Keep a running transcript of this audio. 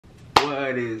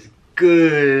What is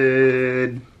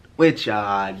good with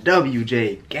y'all?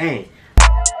 WJ gang.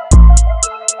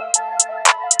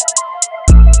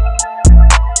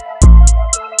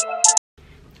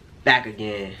 Back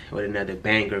again with another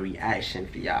banger reaction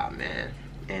for y'all, man.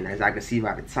 And as I can see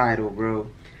by the title, bro,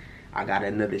 I got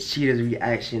another cheaters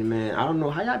reaction, man. I don't know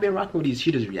how y'all been rocking with these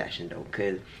cheaters reaction though,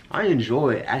 cause I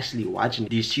enjoy actually watching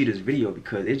these cheaters video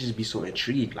because it just be so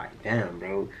intrigued. Like, damn,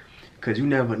 bro. Cause you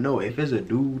never know. If it's a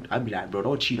dude, I'd be like, bro,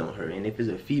 don't cheat on her. And if it's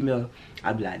a female,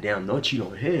 I'd be like, damn, don't cheat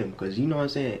on him. Cause you know what I'm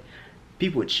saying?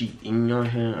 People cheat. You know what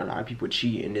I'm saying? A lot of people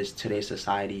cheat in today's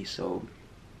society. So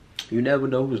you never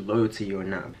know who's loyal to you or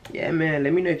not. Yeah, man.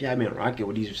 Let me know if y'all been rocking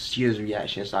with these cheaters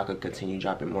reactions so I could continue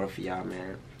dropping more for y'all,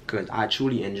 man. Cause I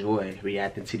truly enjoy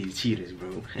reacting to these cheaters,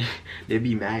 bro. They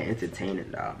be mad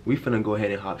entertaining, dog. We finna go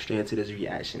ahead and hop straight into this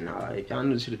reaction. If y'all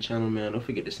new to the channel, man, don't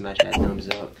forget to smash that thumbs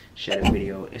up, share the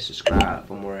video, and subscribe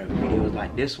for more videos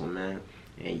like this one, man.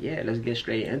 And yeah, let's get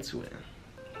straight into it.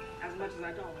 As much as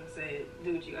I don't want to say it,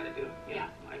 do what you gotta do. Yeah,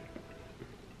 like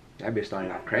that bitch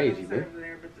starting off crazy, bro.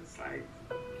 There, but it's like,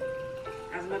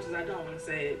 as much as I don't want to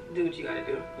say it, do what you gotta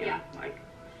do. Yeah, like.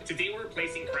 Today we're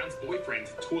placing Crown's boyfriend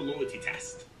to a loyalty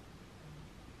test.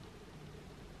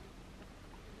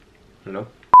 Hello?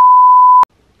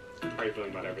 How are you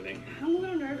feeling about everything? I'm a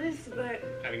little nervous, but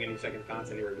Having any second thoughts,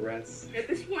 any regrets? at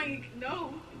this point,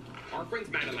 no. Our friend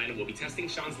Madeline will be testing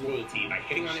Sean's loyalty by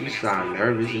hitting on him. She sound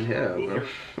nervous as hell,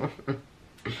 bro.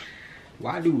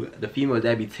 Why do the females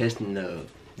that be testing the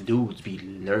dudes be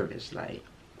nervous? Like,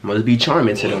 must be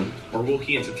charming to them. Or will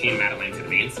he entertain Madeline's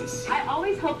advances? I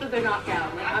always hope that they're not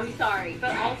down. Like, I'm sorry,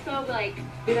 but also, like,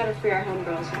 we gotta free our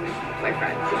homegirls from their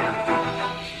boyfriends, you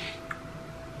know?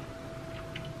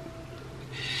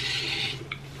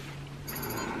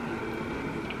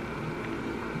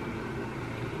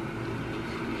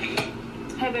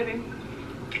 Hey, baby.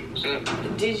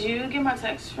 Did you get my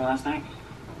text from last night?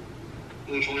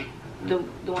 Which one?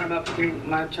 The one about picking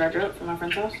my charger up from my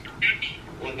friend's house?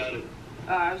 What about it?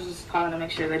 I was just calling to make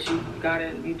sure that you got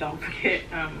it and you don't forget.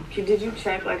 Did you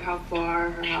check, like, how far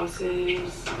her house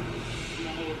is?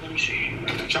 No, let me see.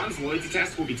 Sean's loyalty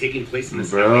test will be taking place in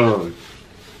this bro.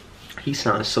 He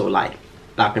sounds so like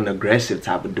an aggressive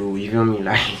type of dude, you feel me?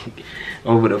 Like,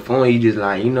 over the phone, he just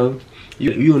like, you know,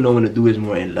 you don't know when the dude is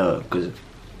more in love, because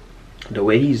the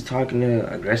way he's talking to her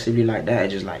aggressively like that,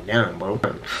 it's just like, damn, bro.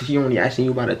 He only asking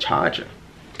you about a charger.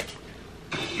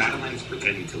 Madeline is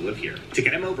pretending to live here. To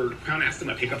get him over, Crown asked him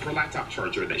to pick up her laptop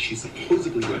charger that she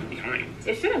supposedly left behind.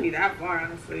 It shouldn't be that far,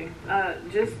 honestly.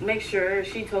 Just make sure.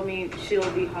 She told me she'll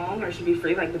be home or she'll be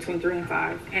free like between 3 and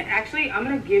 5. And actually, I'm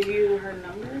gonna give you her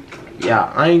number.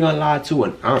 Yeah, I ain't gonna lie to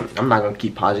it. I'm not gonna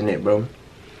keep pausing it, bro.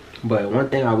 But one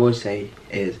thing I will say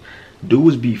is,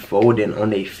 dudes be folding on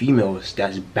they females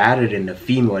that's better than the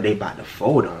female they about to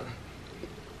fold on.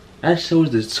 That shows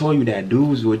to show you that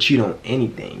dudes will cheat on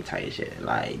anything type shit.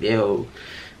 Like, they'll,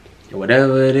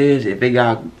 whatever it is, if they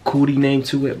got cootie name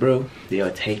to it, bro,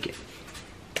 they'll take it.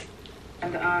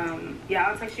 And yeah,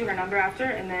 I'll text you her number after,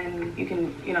 and then you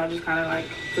can, you know, just kind of like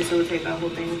facilitate that whole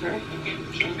thing with her.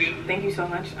 Thank you so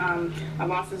much. My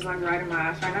boss is like riding my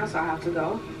ass right now, so I have to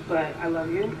go. But I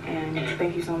love you, and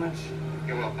thank you so much.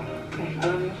 You're welcome. Okay, I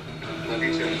love you. Love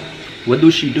you too. What do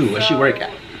she do? Where she work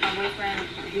at? My boyfriend,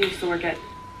 he used to work at.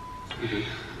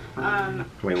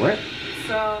 Wait, what?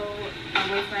 So my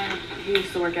boyfriend, he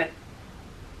used to work at.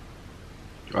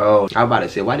 Oh, I was about to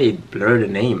say, why they blur the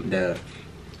name,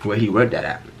 where he worked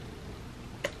at?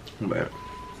 But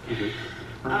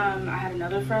I had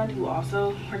another friend who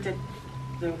also worked at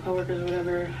the coworkers or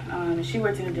whatever. She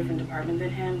worked in a different department than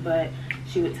him, but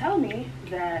she would tell me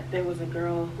that there was a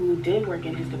girl who did work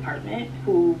in his department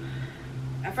who,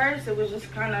 at first it was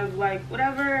just kind of like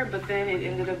whatever, but then it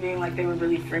ended up being like they were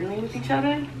really friendly with each other.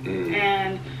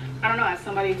 And I don't know, as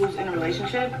somebody who's in a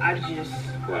relationship, I just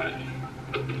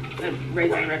it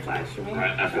raised some red flags for me.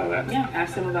 Right, I feel that. Yeah,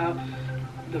 asked him about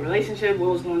the relationship, what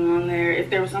was going on there, if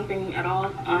there was something at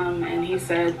all, and he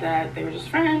said that they were just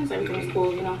friends, everything was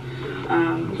cool, you know.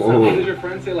 Whoa. How does your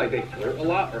friend say, like, they flirt a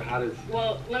lot, or how does...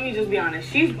 Well, let me just be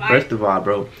honest, she's bi. First of all,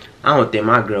 bro, I don't think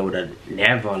my girl would have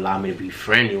never allowed me to be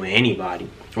friendly with anybody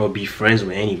or be friends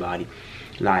with anybody.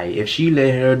 Like, if she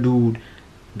let her dude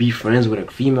be friends with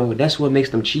a female, that's what makes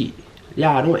them cheat.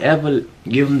 Yeah, I don't ever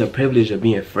give them the privilege of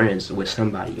being friends with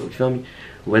somebody, you feel me?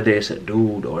 Whether it's a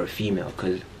dude or a female,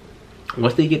 because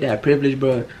once they get that privilege,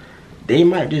 bro, they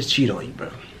might just cheat on you,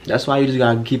 bro. That's why you just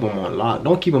gotta keep them on lock.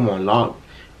 Don't keep them on lock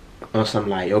on some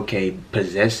like, okay,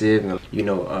 possessive, you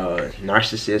know,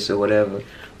 narcissist or whatever.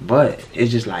 But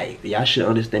it's just like y'all should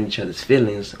understand each other's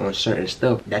feelings on certain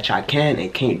stuff that y'all can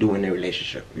and can't do in a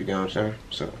relationship. You get what I'm saying?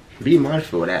 So be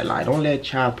mindful of that. Like, don't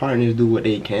let y'all partners do what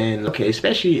they can. Okay,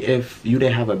 especially if you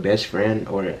didn't have a best friend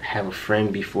or have a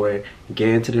friend before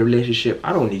getting into the relationship.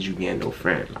 I don't need you getting no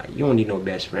friend. Like, you don't need no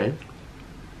best friend.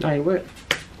 Like, what?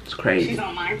 It's crazy. She's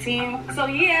on my team, so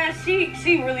yeah, she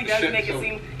really does make it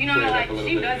seem, you know, like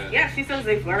she does. Yeah, she says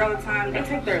they flirt all the time. They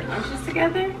take their lunches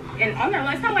together, and on their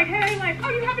lunch, it's not like, hey, like, oh,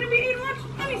 you happen to be eating lunch?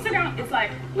 Let me sit down. It's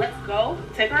like, let's go,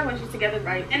 take our lunches together,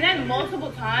 right? And then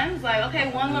multiple times, like,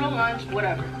 okay, one little lunch,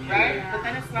 whatever, right? Yeah. But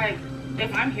then it's like,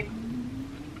 if I'm here.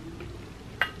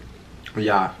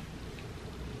 Yeah,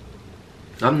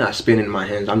 I'm not spinning my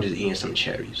hands. I'm just eating some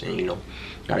cherries, and you know,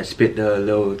 gotta spit the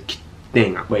little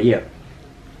thing out. But yeah,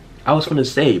 I was gonna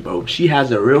say, bro, she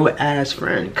has a real ass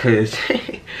friend, cause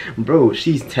bro,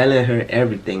 she's telling her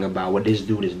everything about what this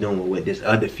dude is doing with this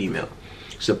other female,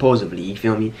 supposedly, you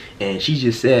feel me? And she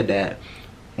just said that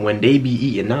when they be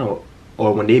eating out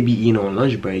or when they be eating on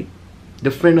lunch break,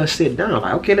 the friend will sit down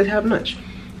like, okay, let's have lunch.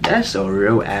 That's a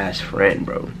real ass friend,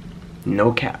 bro.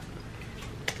 No cap.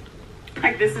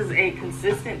 Like, this is a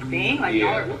consistent thing. Like, y'all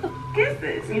are, what the fuck is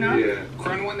this, you know? Yeah.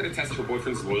 Karen wanted to test her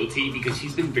boyfriend's loyalty because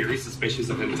she's been very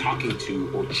suspicious of him talking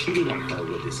to or cheating on her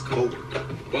with his coworker.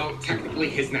 Well, technically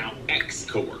his now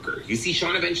ex-coworker. You see,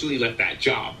 Sean eventually left that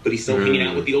job, but he's still hanging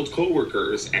out with the old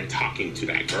coworkers and talking to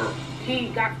that girl. He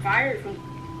got fired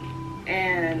from,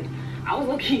 and I was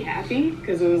low-key happy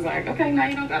because it was like, okay, now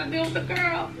you don't gotta deal with the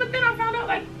girl. But then I found out,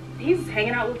 like, he's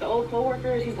hanging out with the old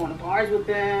coworkers. He's going to bars with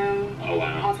them. Oh,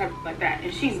 wow. All types like that.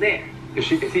 And she's there. Is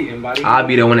he embodied? I'll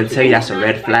be the one to tell you that's a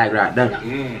red flag right there.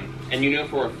 And you know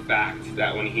for a fact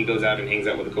that when he goes out and hangs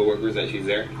out with the coworkers that she's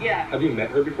there? Yeah. Have you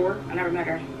met her before? I never met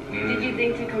her. Did you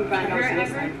think to confront her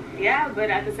ever? Yeah,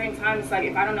 but at the same time, it's like,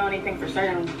 if I don't know anything for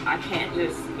certain, I can't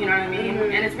just, you know what I mean?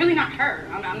 And it's really not her.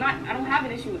 I don't have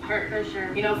an issue with her. For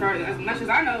sure. You know, for as much as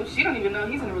I know, she don't even know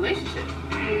he's in a relationship.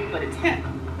 But it's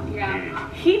him. Yeah.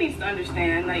 He needs to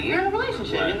understand that you're in a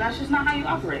relationship, and that's just not how you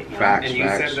operate. You know? Facts, And you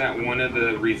facts. said that one of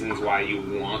the reasons why you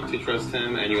want to trust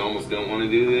him and you almost don't want to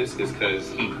do this is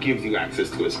because he gives you access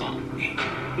to his phone.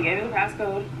 He gave me the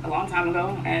passcode a long time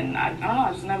ago, and I don't know,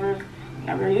 I just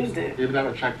never used it. You've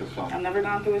never checked his phone? I've never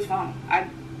gone through his phone. I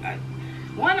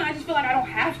just feel like I don't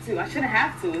have to. I shouldn't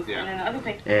have to. Yeah. And another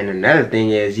thing. And another thing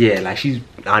is, yeah, like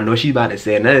I know she's about to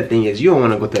say another thing is, you don't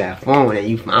want to go through that phone and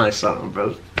you find something,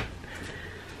 bro.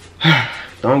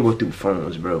 Don't go through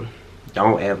phones, bro.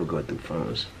 Don't ever go through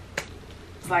phones.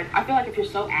 It's like, I feel like if you're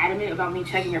so adamant about me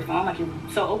checking your phone, like you're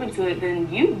so open to it,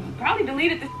 then you probably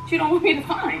deleted the shit you don't want me to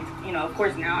find. You know, of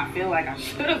course, now I feel like I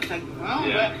should have checked the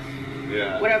phone, but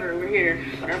whatever, we're here.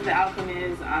 Whatever the outcome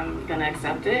is, I'm gonna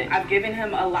accept it. I've given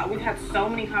him a lot. We've had so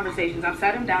many conversations. I've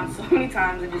sat him down so many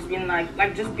times and just been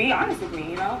like, just be honest with me,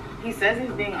 you know? He says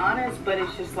he's being honest, but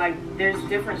it's just like, there's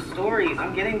different stories.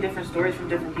 I'm getting different stories from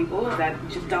different people that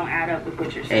just don't add up with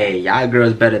what you're saying. Hey, y'all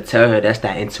girls better tell her that's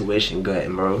that intuition gut,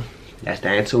 bro. That's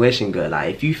that intuition gut.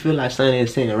 Like, if you feel like something ain't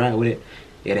sitting right with it,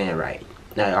 it ain't right.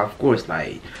 Now, of course,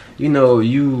 like, you know,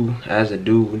 you as a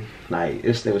dude, like,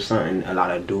 it's still something a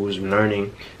lot of dudes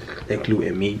learning,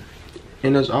 including me.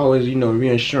 And there's always, you know,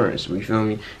 reassurance, you feel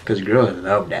me? Because girls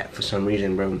love that for some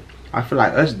reason, bro. I feel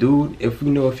like us, dude, if we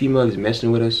know a female is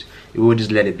messing with us, we'll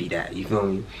just let it be that, you feel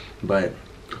me? But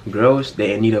girls,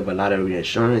 they in need of a lot of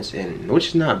reassurance, and which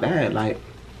is not bad. Like,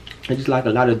 it's just like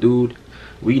a lot of dude,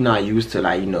 we not used to,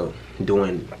 like, you know,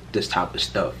 doing this type of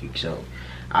stuff. So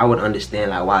I would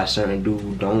understand like why certain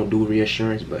dudes don't do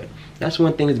reassurance, but that's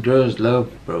one thing that girls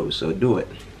love, bro. So do it.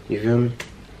 You feel me?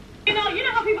 You know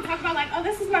how people talk about like, oh,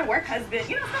 this is my work husband,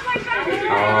 you know, stuff like that.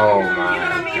 Oh my You know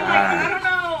what I mean? God. Like,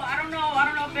 I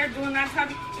don't know if they're doing that type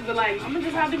of shit, but like, I'm gonna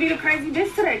just have to be the crazy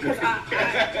bitch today, cause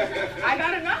I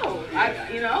gotta know.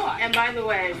 You know. And by the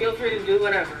way, feel free to do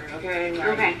whatever, okay? Like,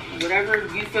 Okay. Whatever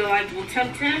you feel like will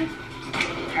tempt him,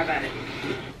 have at it.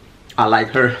 I like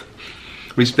her,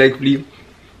 respectfully.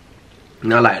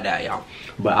 Not like that, y'all,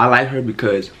 but I like her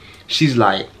because she's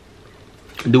like,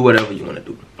 do whatever you want to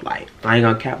do. Like, I ain't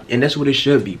gonna cap, and that's what it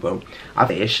should be, bro. I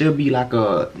think it should be like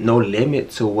no limit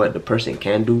to what the person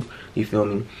can do. You feel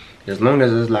me? As long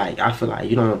as it's like, I feel like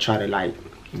you don't try to like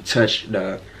touch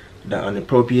the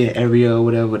inappropriate area or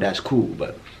whatever, that's cool.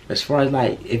 But as far as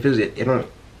like, if it don't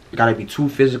gotta be too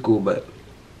physical, but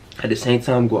at the same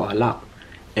time go all out.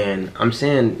 And I'm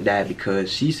saying that because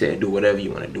she said do whatever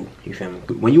you want to do. You feel me?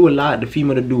 When you allow the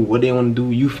female to do what they want to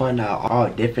do, you find out all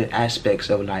different aspects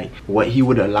of like what he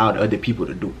would allow other people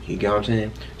to do. You get what I'm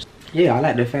saying? Yeah, I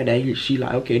like the fact that she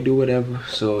like, okay, do whatever.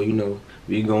 So, you know,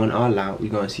 we going all out. We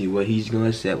gonna see what he's gonna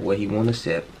accept, what he wanna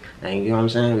accept. And you know what I'm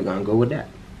saying? We're gonna go with that.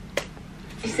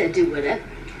 You said do whatever.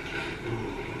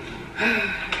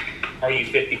 Are you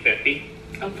 50-50?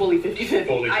 I'm fully 50-50.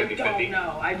 Fully I 50-50. don't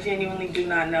know. I genuinely do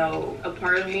not know. A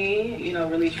part of me, you know,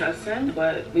 really trusts him,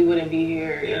 but we wouldn't be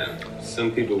here. Yeah.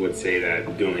 Some people would say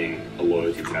that doing a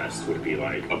loyalty test would be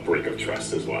like a break of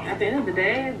trust as well. At the end of the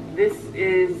day,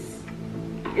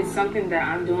 it's something that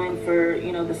I'm doing for,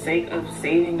 you know, the sake of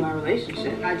saving my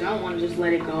relationship. I don't want to just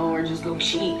let it go or just go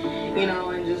cheat, you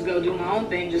know, and just go do my own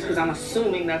thing just because I'm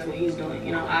assuming that's what he's doing.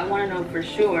 You know, I want to know for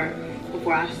sure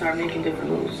before I start making different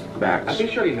moves. Back. I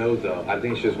think she already knows though. I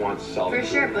think she just wants solid. For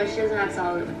sure, but she doesn't have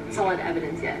solid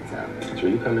evidence yet, so. That's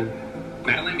where you come in.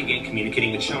 Madeline began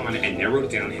communicating with Sean and narrowed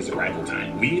down his arrival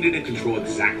time. We needed to control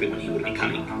exactly when he would be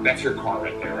coming. That's your car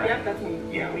right there, right? Yep, that's me.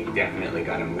 Yeah, we definitely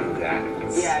gotta move that.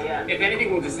 Yeah. If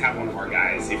anything, we'll just have one of our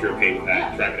guys, if you're okay with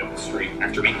that, drive it up the street.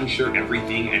 After making sure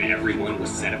everything and everyone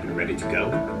was set up and ready to go,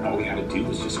 all we had to do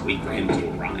was just wait for him to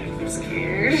arrive. I'm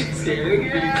scared. Scared?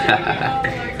 Yeah.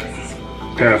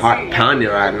 Her heart pounding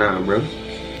right now, bro.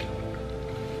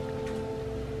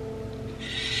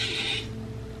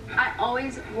 I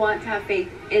always want to have faith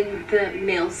in the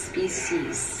male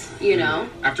species, you know?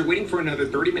 After waiting for another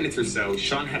 30 minutes or so,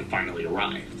 Sean had finally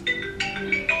arrived. Oh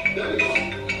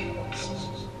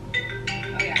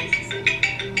yeah, he's the same.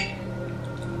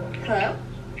 Hello?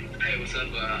 Hey, what's up?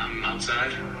 I'm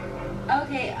outside.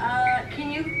 Okay,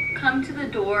 can you come to the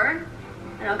door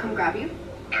and I'll come grab you?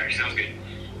 Alright, sounds good.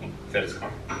 Is that his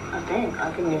car? I think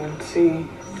I can even see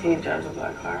he drives a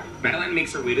black car. Madeline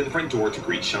makes her way to the front door to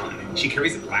greet Sean. She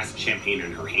carries a glass of champagne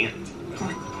in her hand.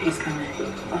 He's coming.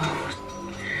 Oh.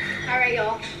 Alright,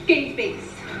 y'all. Get your face.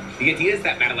 The idea is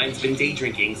that Madeline's been day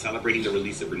drinking, celebrating the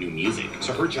release of her new music,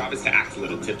 so her job is to act a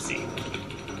little tipsy.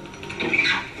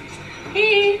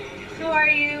 Hey, how are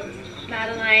you?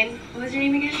 Madeline. What was your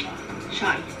name again?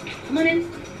 Sean. Come on in.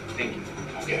 Thank you.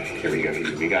 Okay, here we go.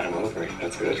 We got him over.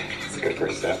 That's good. It's a good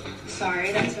first step.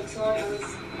 Sorry that took so long.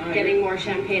 I was getting more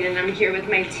champagne and I'm here with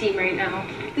my team right now.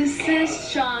 This is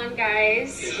Sean,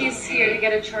 guys. He's here to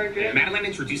get a charger. Madeline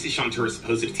introduces Sean to her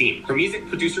supposed team, her music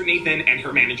producer Nathan and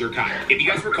her manager Kyle. If you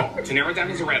guys recall, to narrow down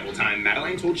his arrival time,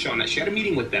 Madeline told Sean that she had a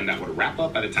meeting with them that would wrap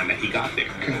up by the time that he got there.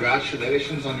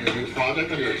 Congratulations on your new project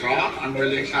and your drop. I'm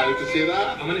really excited to see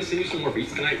that. I'm gonna send you some more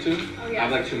beats tonight too. Oh, yeah. I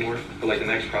have like 2 more for like the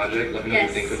next project. Let me know what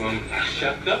Yes. you think of them. I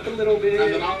chefed up a little bit.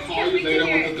 And then I'll call Yeah, you we can later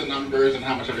hear with the numbers and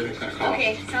how much everything's gonna cost.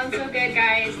 Okay, sounds so good,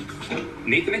 guys.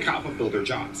 Nathan and Kyle fulfilled their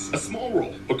jobs. A small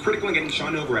role, but critical in getting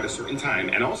Sean over at a certain time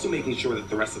and also making sure that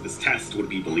the rest of this test would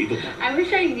be believable. I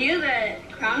wish I knew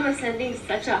that Crown was sending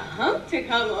such a hump to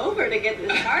come over to get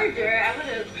this charger. I would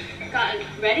have gotten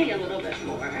ready a little bit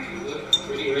more.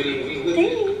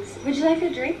 Thanks. Would you like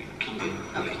a drink? Okay.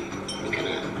 I'm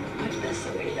gonna put this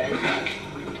away then.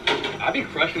 I be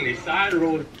crushing these side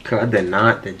roads. Cut the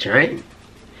knot, the drink.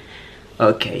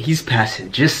 Okay, he's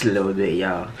passing just a little bit,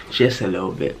 y'all. Just a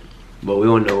little bit. But we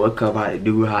don't know what Cup about to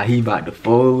do, how he about to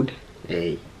fold.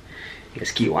 Hey,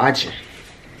 let's keep watching.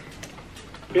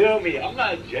 Feel me? I'm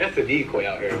not just a decoy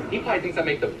out here. He probably thinks I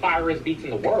make the firest beats in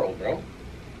the world, bro.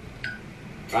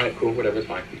 Alright, cool, whatever, it's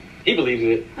fine. He believes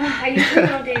it. I usually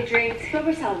don't day drink, but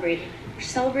we're celebrating. We're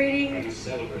celebrating.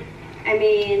 Celebrate. I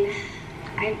mean,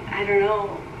 I don't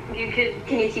know.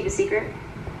 Can you keep a secret?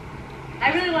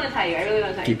 I really want to tell you.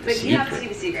 Keep a But you have to secret.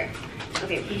 keep a secret.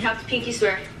 Okay, you have to pinky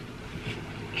swear.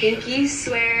 Pinky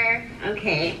swear.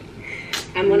 Okay.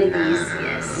 I'm one of these.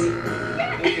 Yes.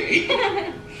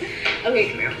 Okay,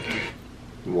 come here.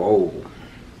 Whoa.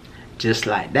 Just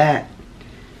like that.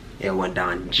 It went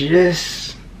down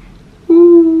just.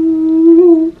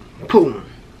 Ooh, boom.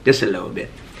 Just a little bit.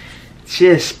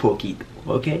 Just poquito,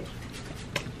 okay?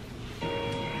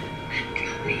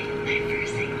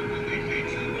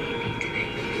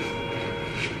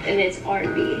 And it's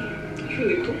R&B.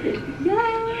 Really cool.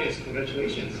 Yeah. Nice,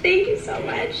 congratulations. Thank you so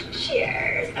much.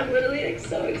 Cheers. I'm literally like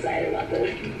so excited about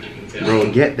this.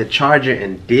 Bro, get the charger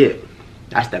and dip.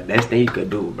 That's the best thing you could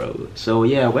do, bro. So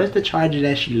yeah, where's the charger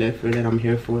that she left for that I'm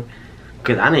here for?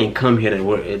 Cause I didn't come here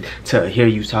to hear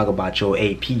you talk about your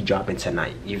AP dropping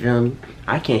tonight. You feel me?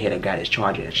 I can't hear the guy that's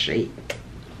charging and shit.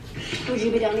 Would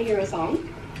you be down to hear a song?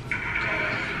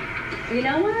 You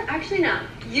know what? Actually, no.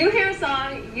 You hear a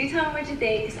song, you tell me what you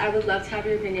think, 'cause I would love to have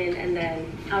your opinion, and then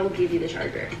I will give you the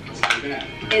charger.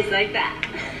 It's like that.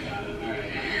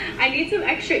 I need some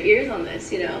extra ears on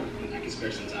this, you know? I can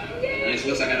spare some time. It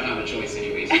looks like I don't have a choice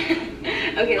anyways.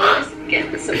 Okay, let's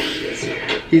get some of this.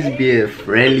 He's being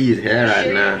friendly as hell right Sure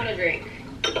you now. want a drink?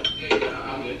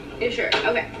 I'm good. You sure?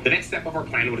 Okay. The next step of our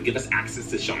plan would give us access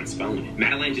to Sean's phone.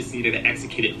 Madeline just needed to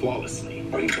execute it flawlessly.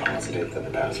 Are you positive that the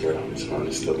password on this phone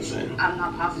is still the same? I'm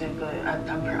not positive, but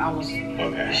I'm almost.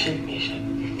 Okay. It should.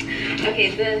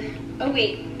 Okay, oh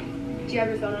wait. Do you have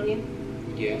your phone on you?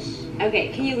 Yes. Okay,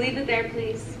 can you leave it there,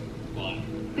 please? Why?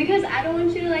 Because I don't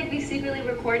want you to like be secretly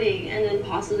recording and then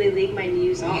possibly leak my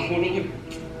new song.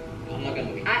 I'm not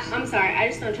gonna leave. I'm sorry, I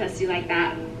just don't trust you like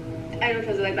that. I don't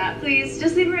trust you like that. Please,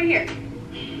 just leave it right here.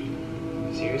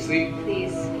 Seriously?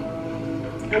 Please.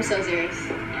 I'm so serious.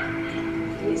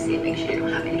 Let me see, make sure you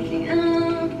don't have anything.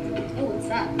 Oh, what's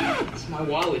that? It's my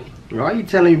wallet. Why are you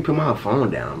telling me to put my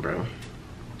phone down, bro?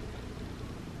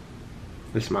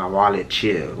 It's my wallet.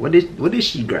 Chill. What did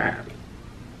she grab?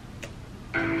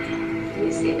 Let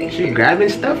me see, make sure. She grabbing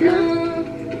stuff now?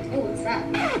 Oh, what's that?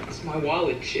 It's my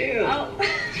wallet. Chill. Oh,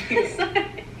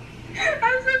 sorry.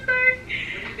 I'm so sorry. What do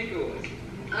you think it was?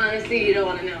 Honestly, you don't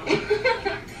want to know.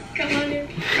 Come on in.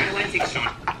 Madeline takes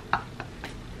Sean.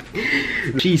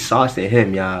 She saucing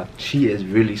him, y'all. She is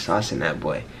really saucing that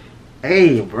boy.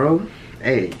 Hey, bro.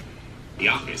 Hey. The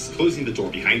office, closing the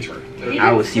door behind her.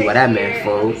 I will see what that man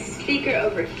for. Speaker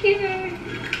over here.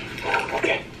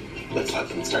 Okay, let's let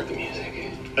them start the music.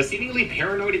 A seemingly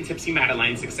paranoid and tipsy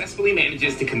Madeline successfully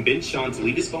manages to convince Sean to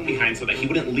leave his phone behind so that he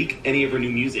wouldn't leak any of her new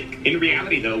music. In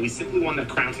reality, though, we simply want the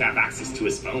Crown to have access to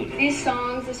his phone. These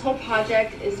songs, this whole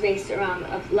project is based around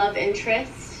a love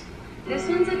interest. This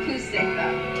one's acoustic,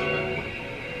 though.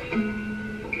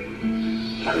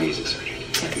 Our music surgery.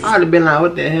 I'd have been like,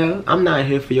 what the hell? I'm not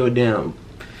here for your damn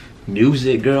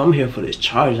music, girl. I'm here for this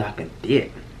charge I can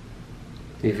get.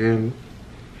 You feel me?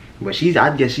 But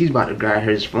I guess she's about to grab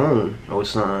his phone or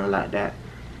something like that.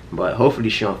 But hopefully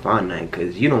she don't find nothing,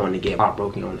 because you don't want to get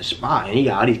heartbroken on the spot. And you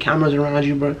got all these cameras around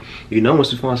you, bro. You know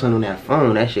once you find something on that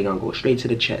phone, that shit gonna go straight to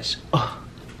the chest. Oh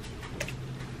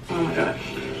my god.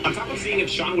 On top of seeing if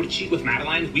Sean would cheat with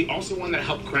Madeline, we also wanted to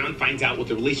help Crown find out what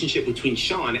the relationship between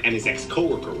Sean and his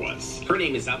ex-coworker was. Her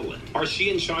name is Evelyn. Are she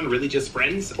and Sean really just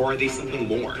friends, or are they something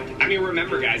more? I mean,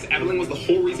 remember, guys, Evelyn was the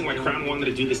whole reason why Crown wanted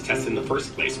to do this test in the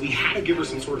first place. We had to give her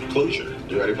some sort of closure.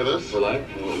 You ready for this? We're live?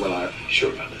 We're live.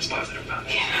 Sure about this, positive about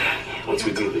it. Yeah. Once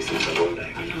we do this, there's no going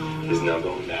back. There's no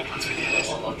going back once we do this.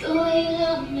 The way you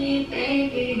love me,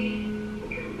 baby,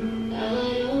 now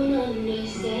I don't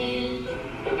understand.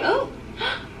 Oh,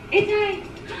 it died.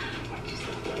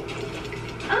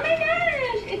 Oh my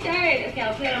gosh, it died. Okay,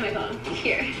 I'll put it on my phone.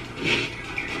 Here.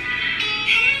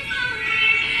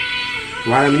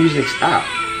 Why the music stop?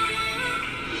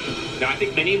 Now, I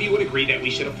think many of you would agree that we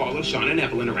should have followed Sean and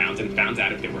Evelyn around and found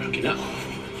out if they were hooking up.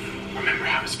 Remember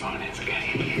how his phone is,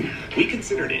 okay? We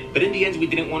considered it, but in the end, we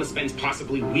didn't want to spend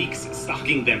possibly weeks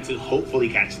stalking them to hopefully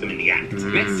catch them in the act.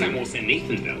 Next time, we'll send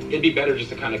Nathan, though. It'd be better just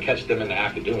to kind of catch them in the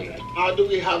act of doing that. How do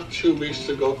we have 2 weeks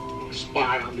to go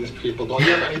spy on these people? Don't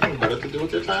you have anything better to do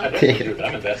with your time?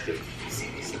 I'm invested.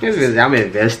 I'm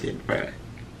invested, bro.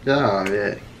 Oh,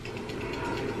 man.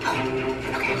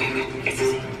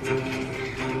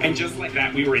 And just like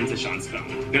that, we were into Sean's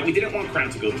phone. Now, we didn't want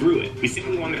Crown to go through it. We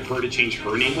simply wanted her to change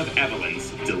her name with Evelyn's,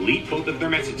 delete both of their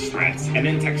message threads, and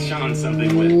then text Sean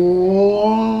something with...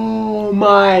 Oh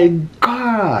my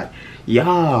god.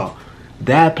 Y'all,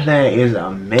 that plan is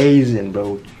amazing,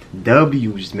 bro.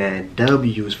 W's, man.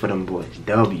 W's for them boys.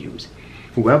 W's.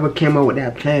 Whoever came up with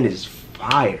that plan is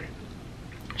fire.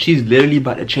 She's literally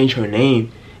about to change her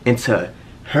name into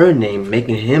her name,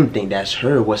 making him think that's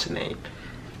her. What's her name?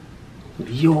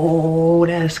 Yo,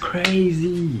 that's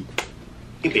crazy.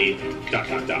 Hey, babe, ...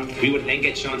 We would then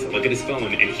get Sean to look at his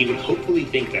phone, and he would hopefully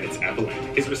think that it's Evelyn.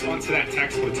 His response to that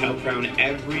text would tell Crown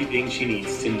everything she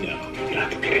needs to know. You don't have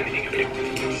to pick anything of it.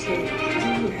 So,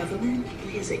 Evelyn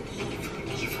is an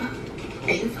Eva.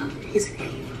 Ava? He's an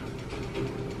Ava.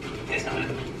 There's no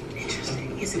Evelyn.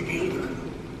 Interesting. He's an Ava.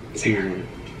 It's here.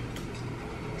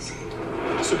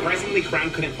 Surprisingly, Crown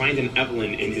couldn't find an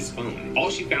Evelyn in his phone. All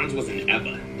she found was an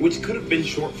Eva, which could have been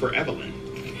short for Evelyn.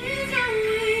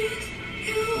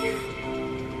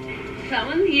 That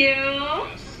one's you. Ah,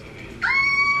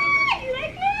 you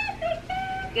like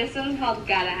it? This one's called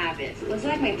Gotta Have It. It's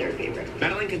like my 3rd favorite.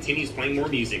 Madeline continues playing more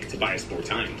music to buy us more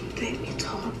time. They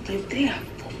talk, they have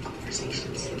full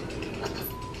conversations.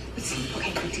 Listen,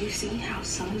 okay, but do you see how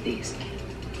some of these,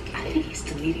 I think he's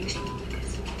deleting some of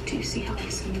this. Do you see how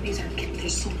like, some of these are,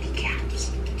 there's so many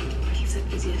gaps. He said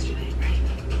this yesterday, right?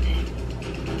 Then,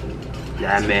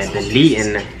 that man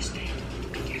deleting.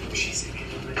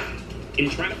 In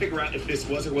trying to figure out if this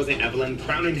was or wasn't Evelyn,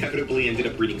 Crown inevitably ended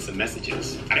up reading some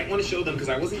messages. I didn't want to show them because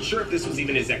I wasn't sure if this was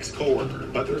even his ex-coworker,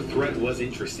 but their thread was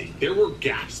interesting. There were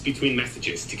gaps between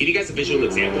messages. To give you guys a visual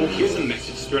example, here's a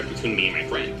message thread between me and my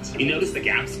friend. You notice the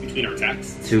gaps between our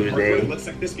texts? Tuesday. Our thread looks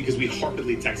like this because we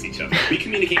heartedly text each other. We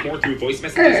communicate more through voice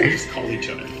messages and just call each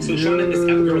other. So Sean and this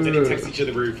F-girl didn't text each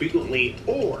other very frequently,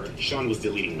 or Sean was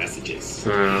deleting messages.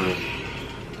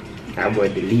 That boy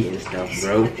deleting stuff,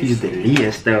 bro. He's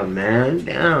deleting stuff, man.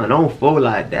 Damn, don't fold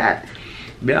like that.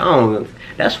 But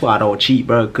that's why I don't cheat,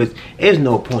 bro. Cause there's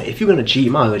no point. If you're gonna cheat,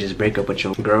 you might as well just break up with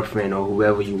your girlfriend or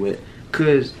whoever you with.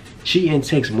 Cause cheating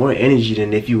takes more energy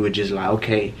than if you were just like,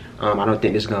 okay, I don't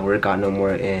think this is gonna work out no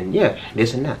more, and yeah,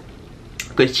 this and that.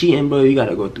 Cause cheating, bro, you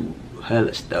gotta go through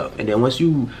hella stuff, and then once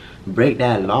you break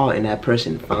that law and that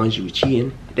person finds you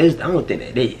cheating, I don't think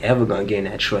that they ever gonna gain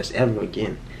that trust ever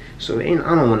again. So I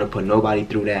don't want to put nobody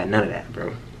through that, none of that,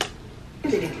 bro.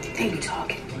 They be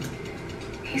talking.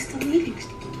 He's deleting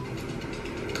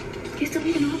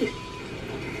all this.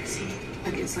 See,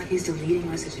 like it's like he's deleting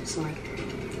messages. Like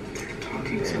they're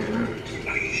talking so much.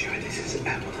 Are you sure this is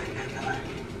Evelyn?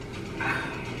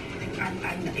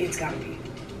 It's gotta be.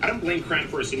 I don't blame Crown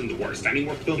for assuming the worst. I mean,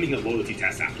 we're filming a loyalty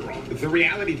test after all. The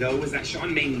reality, though, is that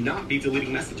Sean may not be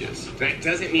deleting messages. That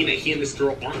doesn't mean that he and this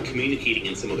girl aren't communicating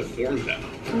in some other form, though.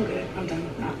 I'm good. I'm done.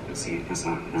 No, see, that's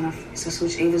all. Enough. So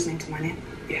switch Ava's name to my name.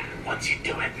 Yeah, once you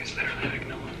do it, there's literally like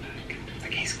no one back.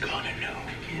 Like he's gonna know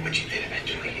what you did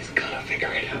eventually. He's gonna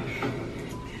figure it out.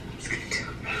 He's gonna do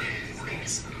it. Okay,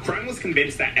 so. Crown was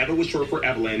convinced that Eva was short for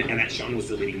Evelyn and that Sean was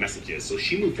deleting messages, so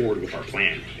she moved forward with our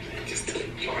plan. Just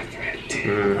delete your thread, too.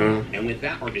 Mm-hmm. And with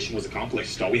that, our mission was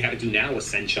accomplished. All we had to do now was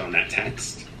send Sean that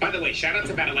text. By the way, shout out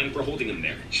to Battleline for holding him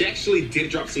there. She actually did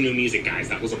drop some new music, guys.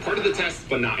 That was a part of the test,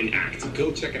 but not an act.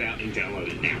 Go check it out and download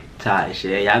it now. Tight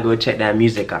shit. Y'all go check that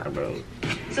music out, bro.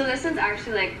 So this one's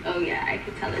actually like, oh yeah, I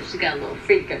could tell that she's got a little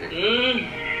freak in it.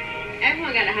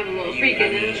 Everyone gotta have a little freak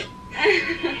in it.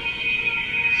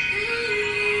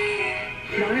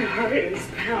 My heart is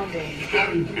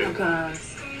pounding because.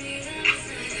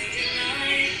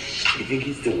 You think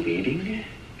he's deleting it?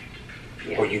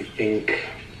 Yeah. Or you think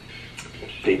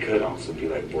they could also be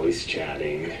like voice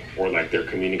chatting? Or like they're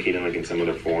communicating like in some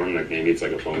other form? Like maybe it's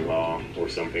like a phone call or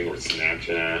something, or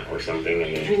Snapchat or something.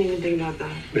 And I didn't even think about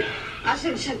that. I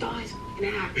should have checked all his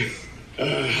apps.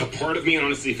 A part of me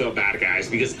honestly felt bad, guys,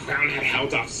 because Crown had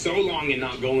held off so long and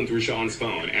not going through Sean's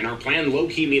phone, and our plan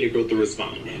low-key made her go through his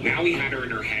phone. Now we had her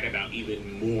in her head about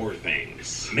even more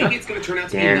things. Maybe it's gonna turn out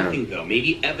to be nothing, though.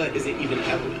 Maybe Eva isn't even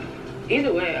Evelyn.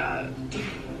 Either way,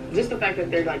 just the fact that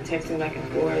they're like texting back and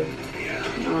forth, Yeah.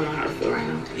 I don't know how to feel right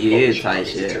now. He is tight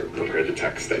shit. To prepare the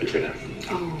text that you're gonna.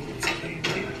 Oh, it's okay.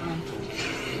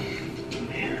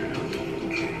 Man,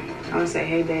 okay. I would say,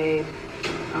 hey babe,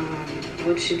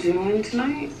 what you doing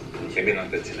tonight? Maybe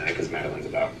not that tonight, because Madeline's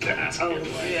about to ask him.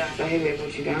 Yeah. So hey babe,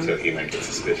 what you doing? So he might get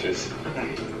suspicious.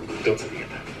 Okay. Don't tell me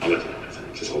that. I'll let you know.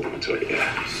 Just hold him to it.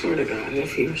 Yeah. Swear to God,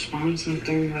 if he responds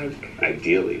something like.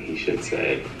 Ideally, he should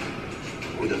say,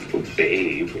 "Who the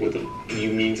babe? What the?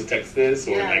 You mean to text this?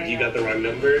 Or like you got the wrong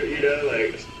number? You know,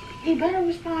 like." He better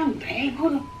respond, babe. Who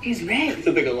the? He's red.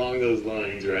 Something along those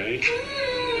lines, right?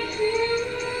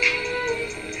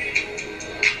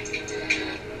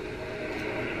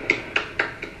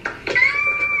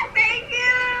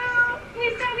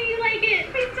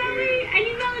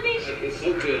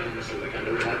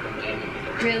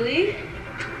 Really?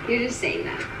 You're just saying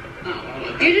that.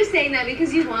 You're just saying that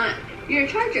because you want your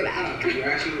charger back.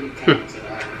 You're actually really talented.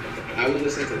 I would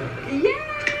listen to that. Yeah,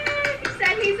 he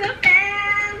said he's a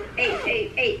fan.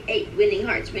 8, winning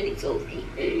hearts, winning souls.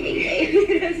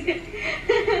 8.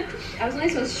 I was only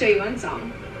supposed to show you one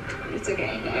song. It's okay.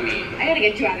 I mean, I gotta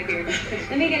get you out of here.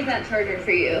 Let me get that charger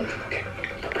for you. Okay,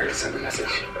 prepare to send a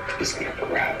message. He's gonna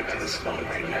grab his phone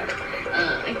right now.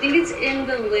 I think it's in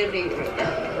the living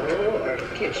room or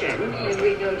kitchen. Maybe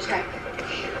we go check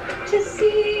to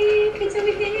see if it's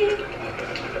everything.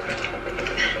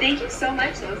 Thank you so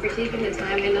much though for taking the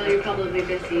time. I know you're probably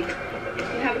busy. Do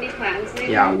you have any plans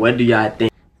later? Yeah, what do y'all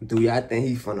think? Do y'all think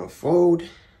he finna fold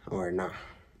or not?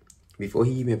 Before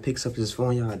he even picks up his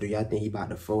phone, y'all, do y'all think he about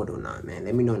to fold or not, man?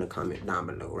 Let me know in the comment down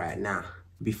below right now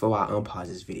before I unpause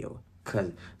this video.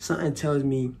 Cause something tells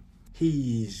me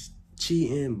he's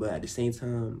cheating, but at the same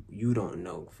time, you don't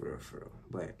know for real.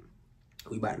 But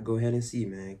we about to go ahead and see,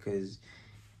 man, cause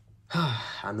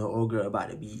I know old girl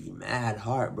about to be mad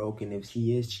heartbroken if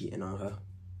he is cheating on her.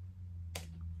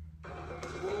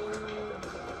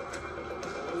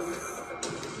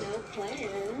 No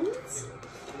plans.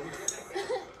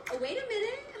 Wait a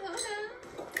minute, hold on.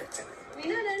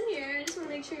 We're not done here. I just want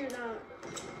to make sure you're not.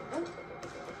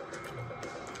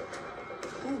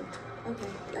 Oh,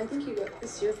 okay. I think you got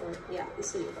this is your phone. Yeah,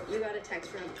 this is your phone. You got a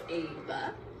text from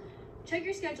Ava. Check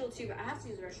your schedule too, but I have to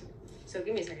use the restroom. So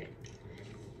give me a second.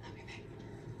 I'll be back.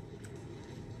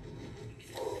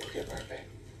 Okay, perfect.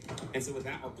 And so with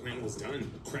that, our plan was done.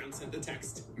 Crown sent the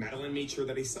text. Madeline made sure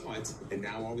that he saw it. And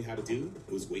now all we had to do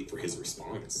was wait for his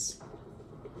response.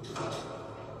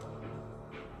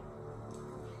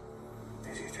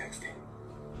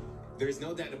 There's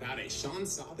no doubt about it. Sean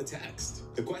saw the text.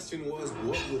 The question was,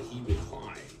 what would he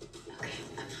reply? Okay,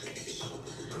 I'm not gonna pee.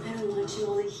 I don't want you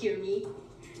all to hear me.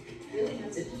 Really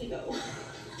has an ego.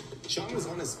 Sean was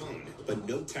on his phone, but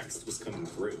no text was coming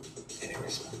through. And it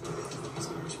responded. He's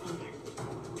not responding.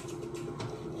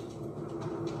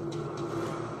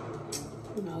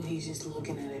 No, he's just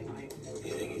looking at it like.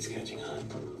 You think he's catching on?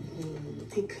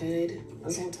 He could. At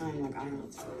the same time, like, I don't know.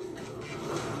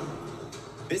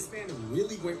 This man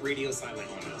really went radio silent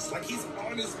on us. Like he's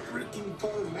on his freaking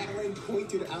phone. Madeline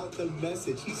pointed out the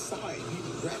message. He saw it.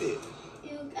 He read it.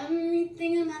 You got me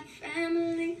thinking about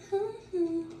family.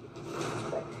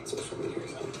 Social media or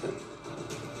something.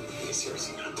 He's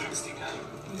seriously not texting her.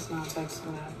 He's not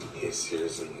texting that. He's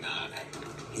seriously not.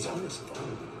 He's on his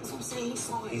phone. That's what I'm saying. He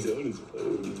saw it. He's on his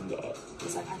phone. He's not.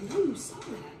 He's like, I know you saw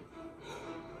that.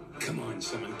 Come on,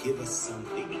 Sean, give us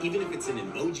something. Even if it's an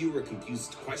emoji or a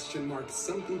confused question mark,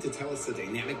 something to tell us the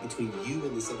dynamic between you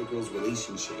and this other girl's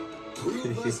relationship.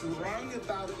 Prove us wrong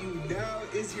about you. Now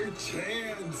is your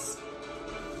chance.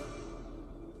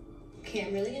 Okay,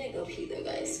 I'm really gonna go pee though,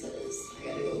 guys, because I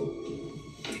gotta go.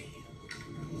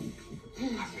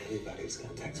 I really thought he was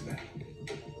going to text back.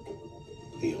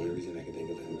 The only reason I can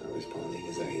think of him not responding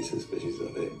is that he's suspicious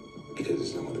of it because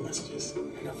there's no other messages.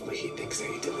 And hopefully he thinks that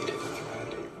he deleted the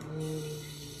thread.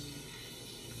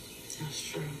 That's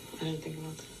true. I didn't think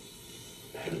about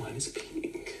that. Madeline is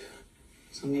peeing.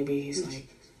 So maybe he's like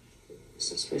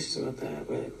suspicious about that,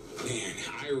 but Man,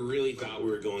 I really thought we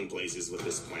were going places with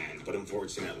this plan, but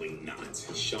unfortunately not.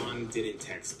 Sean didn't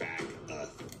text back a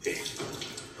thing.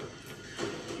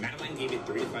 Madeline gave it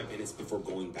 3 to 5 minutes before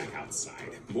going back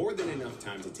outside. More than enough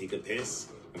time to take a piss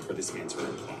and for this man to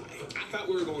reply. I thought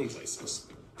we were going places.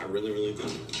 I really, really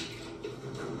did.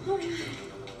 Oh my god.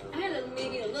 I had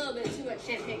maybe a little bit too much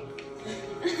champagne.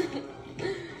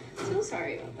 So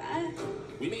sorry about that.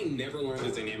 We may never learn the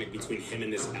dynamic between him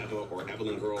and this Eva or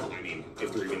Evelyn girl. I mean,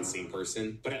 if they're even the same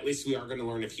person. But at least we are going to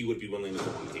learn if he would be willing to go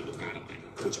on a date with Madeline.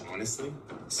 Which, honestly,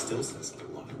 still says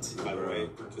a lot. By the way,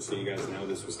 just so you guys know,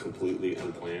 this was completely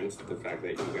unplanned. The fact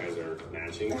that you guys are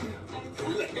matching. down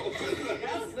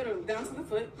to the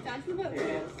foot. Down to the foot.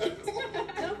 There it is.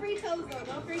 No free toes though.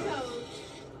 No free toes.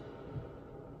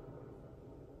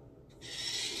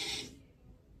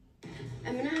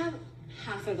 I'm gonna have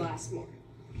half a glass more.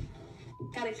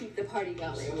 Gotta keep the party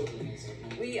going.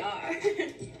 We are.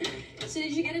 So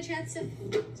did you get a chance to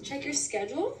check your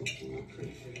schedule?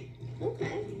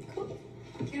 Okay, cool.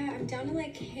 Yeah, I'm down to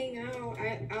like hang out.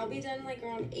 I'll be done like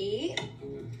around 8.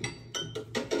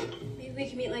 Maybe we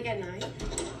can meet like at 9. Yeah.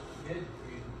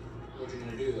 What you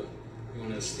gonna do though? You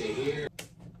wanna stay here?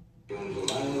 You wanna go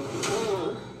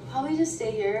live? Probably just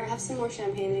stay here, have some more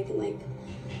champagne, and like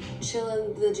chill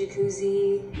in the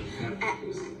jacuzzi.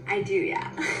 I do,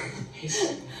 yeah.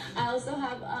 I also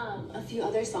have a few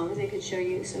other songs I could show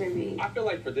you, so maybe. I feel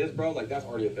like for this, bro, like that's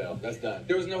already a fail. That's done.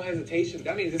 There was no hesitation.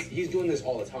 That means he's doing this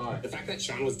all the time. The fact that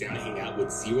Sean was down to hang out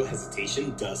with zero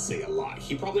hesitation does say a lot.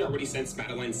 He probably already sensed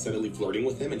Madeline steadily flirting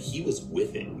with him, and he was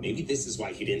with it. Maybe this is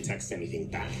why he didn't text anything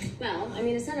back. Well, I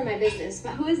mean, it's none of my business,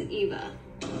 but who is Eva?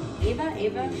 Eva?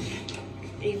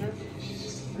 She's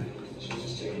just a friend. She's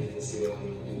just checking in to see what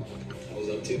I was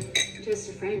up to. Just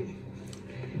a friend.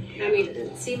 I mean, it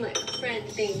doesn't seem like a friend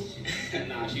thing.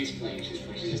 Nah, she's playing. She's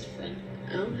just a friend.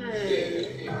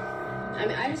 Okay. Yeah. I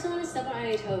mean, I just don't want to step on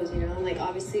any toes, you know? Like,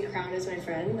 obviously, Crown is my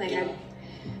friend. Like,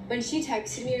 when she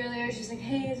texted me earlier, she was like,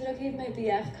 hey, is it okay if my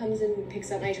BF comes and picks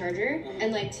up my charger?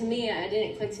 And, like, to me, it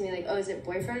didn't click to me, like, oh, is it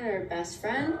boyfriend or best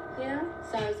friend? You know?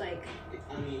 So I was like...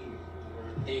 I mean,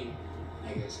 we're a thing,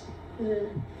 I guess.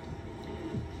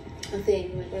 A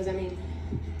thing? Like, what does that mean?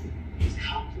 It's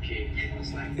complicated.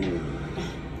 It's like...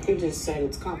 You just said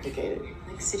it's complicated.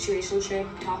 Like situationship,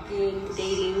 talking,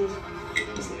 dating.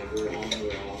 It's like we're on,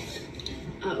 we're off.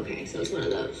 Oh, okay, so it's one of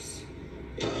those.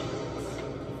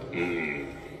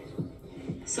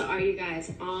 So are you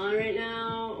guys on right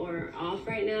now or off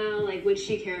right now? Like, would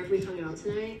she care if we hung out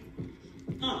tonight?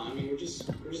 No, I mean, we're just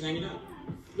hanging out.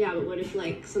 Yeah, but what if,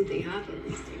 like, something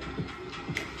happens?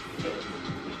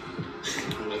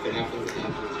 And if it happens, it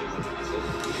happens.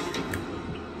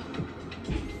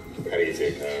 How do you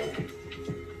take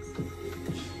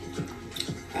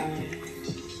I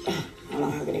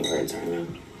don't have any words right now.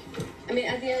 I mean,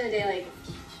 at the end of the day, like,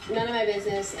 none of my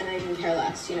business, and I can care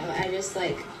less, you know? I just,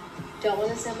 like, don't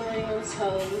want to step on anyone's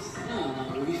toes. No,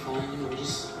 we'll be fine. We're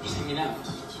just hanging out.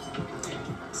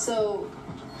 So,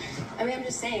 I mean, I'm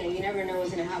just saying, you never know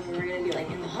what's going to happen. We're going to be, like,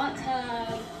 in the hot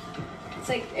tub. It's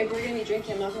like, if we're going to be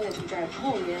drinking, I'm not going to drive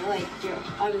home, you know? Like, you're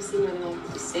obviously more than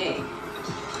welcome to stay.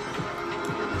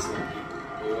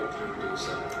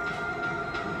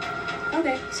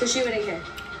 Okay, so she wouldn't care.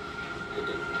 I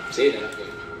didn't say that,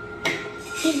 but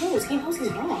He knows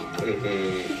he's wrong.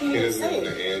 He doesn't know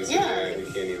the answer. Yeah. He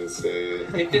can't even say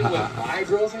it. if it was my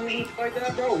girl's hands like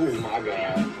that, bro, oh my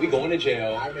god, we going to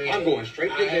jail. I'm going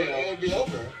straight to jail. It'd be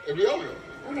over. It'd be over.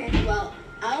 Okay, well,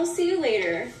 I'll see you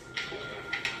later.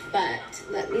 But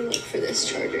let me look for this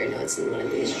charger. I know it's in one of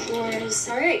these drawers.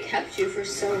 Sorry I kept you for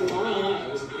so long.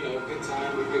 It was, good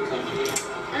time with good company.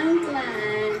 I'm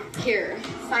glad. Here,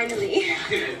 finally.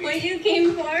 What you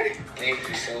came for? Thank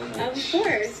you so much. Of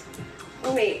course.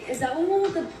 Oh wait, is that one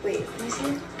with the... Wait, let me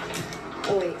see.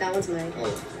 Oh wait, that one's mine.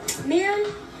 Oh. Man.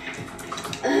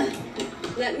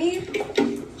 Let me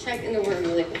check in the room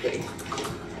really quickly.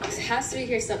 It has to be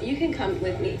here somewhere. You can come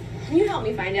with me. Can you help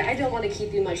me find it? I don't want to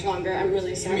keep you much longer. I'm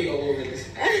really sorry. Let me go over this.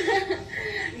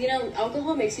 You know,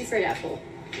 alcohol makes you forgetful.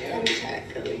 Yeah. Let me check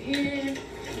over here.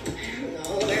 I don't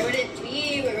know. Where would it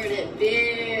be? Where would it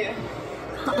be?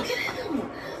 Look at him.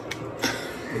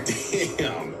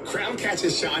 Damn. Crown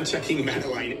catches Sean checking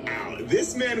Madeline out.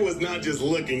 This man was not just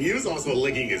looking, he was also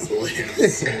licking his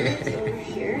lips. Over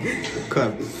here.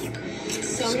 Come.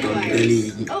 So many wires.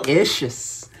 Really Oh.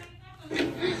 issues.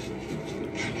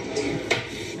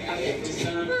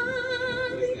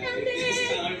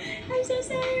 I'm so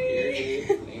sorry.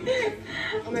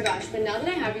 Oh my gosh, but now that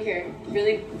I have you here,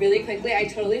 really quickly, I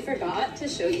totally forgot to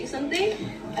show you something.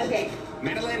 Okay.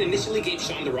 Madeline initially gave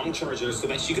Sean the wrong charger so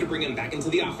that she could bring him back into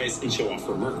the office and show off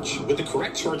her merch. With the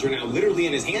correct charger now literally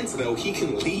in his hands, though, he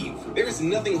can leave. There is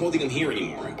nothing holding him here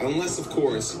anymore, unless, of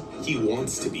course, he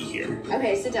wants to be here.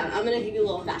 Okay, sit down. I'm gonna give you a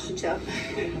little fashion show.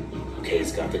 Okay,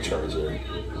 he's got the charger.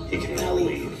 He can now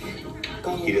leave.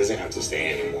 He doesn't have to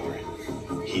stay anymore.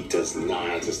 He does not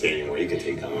have to stay anymore. He can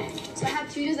take home. So I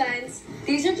have two designs.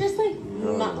 These are just like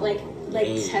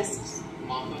tests,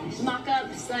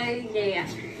 mock-ups. Like yeah.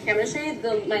 Okay, I'm gonna show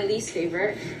you my least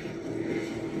favorite.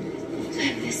 So I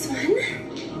have this one.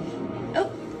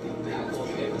 Oh.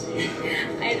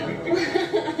 I know.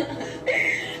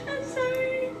 I'm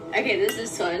sorry. Okay, there's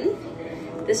this one.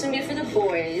 This one be for the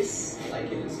boys.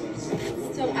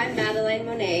 So I'm Madeline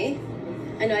Monet.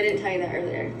 I know I didn't tell you that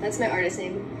earlier. That's my artist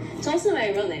name. It's also my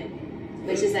real name,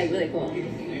 which is like really cool.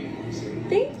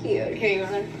 Thank you. Here, you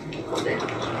wanna hold it?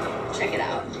 Check it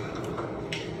out.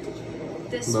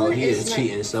 This Bro, one he is is my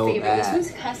cheating so favorite. bad. This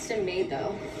one's custom made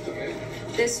though.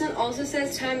 This one also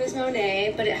says Time is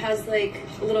Monet, but it has like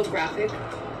a little graphic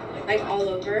like all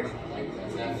over.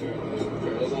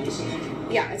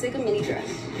 Yeah, it's like a mini dress.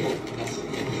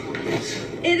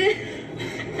 It is.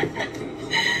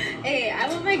 Hey, I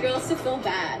want my girls to feel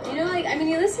bad. You know, like, I mean,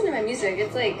 you listen to my music,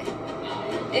 it's like,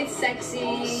 it's sexy,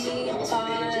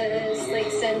 boss,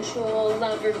 like sensual,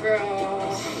 lover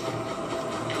girl.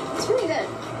 It's really good.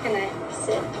 Can I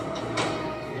sit?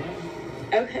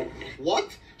 Okay.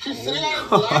 What? She's sitting on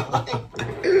his lap?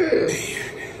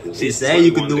 She said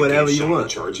you can do whatever you Sean want. the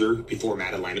charger before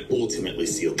Madeline ultimately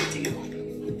sealed the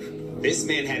deal. This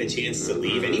man had a chance to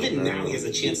leave, and even now he has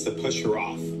a chance to push her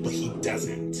off, but he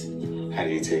doesn't. How do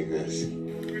you take this?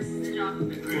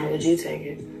 How would you take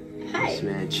it? Hi. This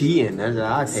man cheating. That's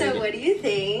how I take So it. what do you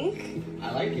think?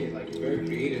 I like it. Like, it's very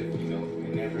creative, you know,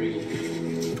 in every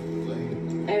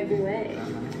way. Every way.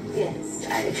 Yes,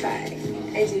 I try.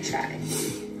 I do try.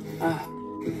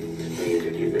 You're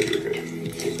good, you're good, you're good.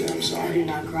 You're good, I'm Do sorry.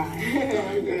 not cry.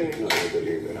 You're good, no, you're good,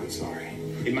 you're good, I'm sorry.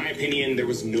 In my opinion, there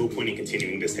was no point in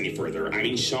continuing this any further. I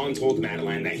mean, Sean told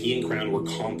Madeline that he and Crown were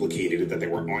complicated, that they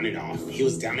were on and off. He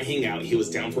was down to hang out, he was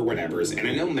down for whatevers, and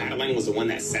I know Madeline was the one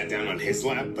that sat down on his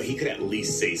lap, but he could at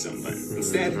least say something.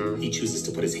 Instead, he chooses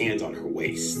to put his hands on her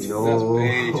waist. That's No.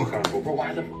 way too comfortable. Bro,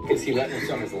 why the f is he letting us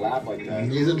on his lap like that?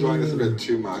 He's enjoying this a bit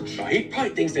too much. Bro, he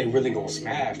probably thinks they really gonna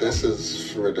smash. This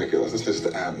is ridiculous. This is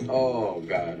the M. Oh,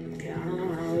 God. Yeah, I don't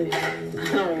really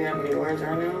have any words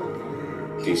right now.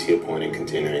 Do you see a point in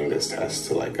continuing this test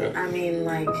to like a... I mean,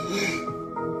 like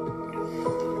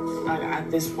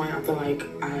at this point, I feel like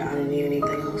I don't need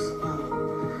anything else.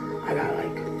 I got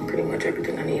like pretty much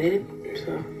everything I needed,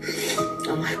 so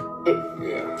I'm like,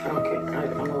 Yeah. I don't care.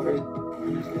 I'm over it.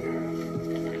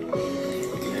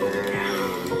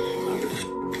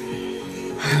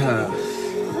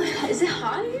 Is it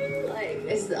hot here? Like,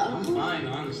 is the... I'm fine,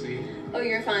 honestly. Oh,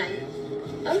 you're fine.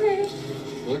 Okay.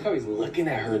 Look how he's looking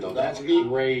at her, though. That's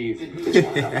crazy.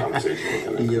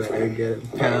 You wanna go to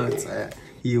Pound Town?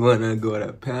 You wanna go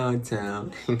to Pound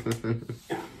Town?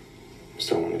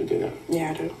 Still wanted to do that.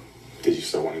 Yeah, I do. Did you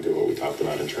still want to do what we talked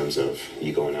about in terms of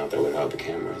you going out there without the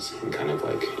cameras and kind of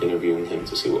like interviewing him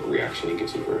to see what reaction he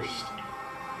gives you first?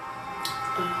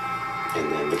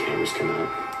 And then the cameras come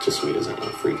out just so he doesn't like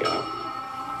freak out.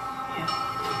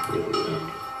 Yeah. You want to do that?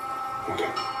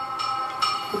 Okay.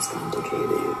 It's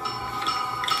complicated.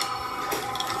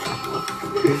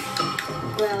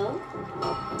 Well,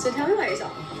 so tell me about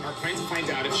yourself. Our plan to find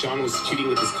out if Sean was cheating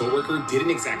with his coworker didn't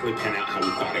exactly pan out how we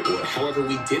thought it would. However,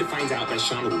 we did find out that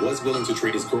Sean was willing to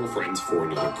trade his girlfriend for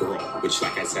another girl, which,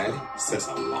 like I said, says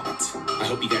a lot. I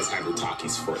hope you guys have your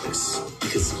talkies for this,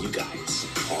 because you guys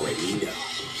already know.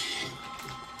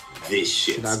 This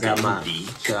shit's gonna be...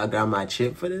 Should I got my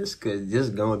chip for this? Cause this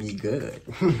gonna be good.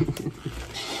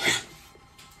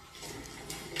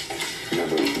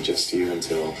 Remember, just you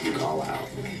until you call out.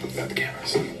 Put that the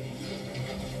cameras.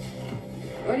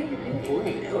 What are you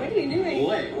doing? What are you doing?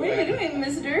 What are you doing,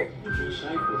 mister?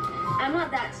 I'm not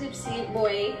that tipsy,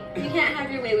 boy. You can't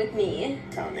have your way with me.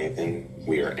 Now, Nathan,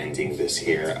 we are ending this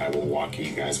here. I will walk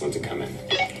you guys when to come in.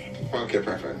 Okay,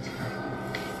 perfect.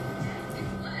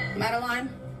 Madeline?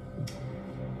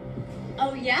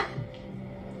 Oh, yeah?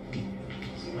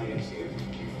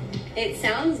 It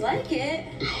sounds like it.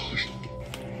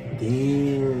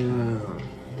 Damn.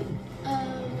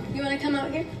 You want to come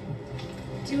out here?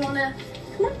 Do you want to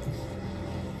come on?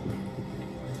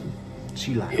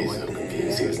 She like, He's what so the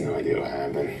confused. He has no idea what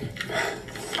happened.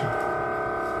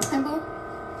 Hey, boo.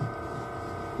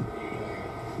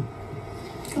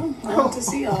 Come, I want to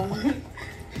see y'all.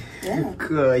 Yeah.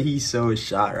 Cause he's so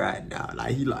shocked right now.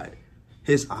 Like he like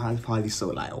his eyes probably so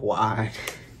like wide.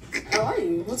 How are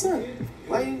you? What's up?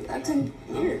 Why are you acting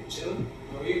weird?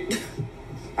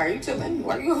 Are you chilling?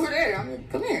 Why are you over there? I mean,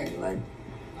 come here. Like,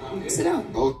 sit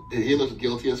down. Oh, he looks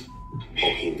guilty as.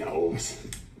 Oh, he knows.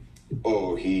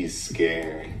 Oh, he's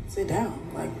scared. Sit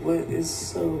down. Like, what is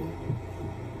so...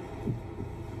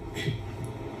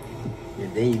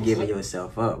 And then you giving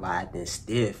yourself up by acting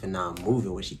stiff and not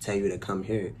moving when she tell you to come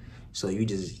here. So you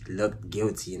just look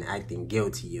guilty and acting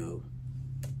guilty, yo.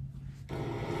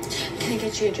 Can I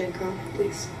get you a drink, girl,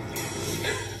 please?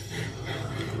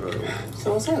 Bro.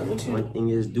 So what's up? What you... One thing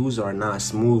is, dudes are not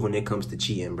smooth when it comes to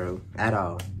cheating, bro. At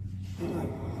all.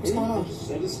 What's going on?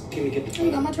 Can we get the Oh,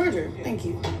 you got my charger. Thank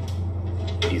you.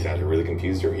 He's either really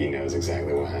confused or he knows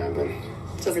exactly what happened.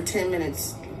 So for 10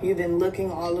 minutes, you've been looking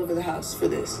all over the house for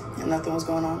this, and nothing was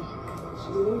going on?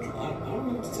 I don't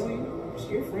know what to tell you. It's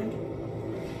your friend.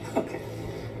 Okay.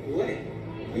 What?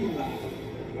 Why are you laughing?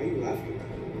 Why are you laughing?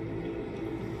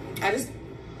 I just...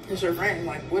 It's your friend.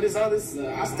 Like, what is all this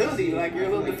hostility? Like, you're a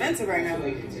little defensive right now.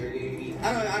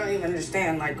 I don't even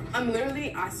understand. Like, I'm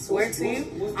literally, I swear to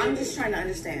you, I'm just trying to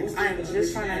understand. I am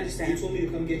just trying to understand. You told me to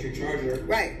come get your charger.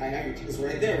 Right. I have it's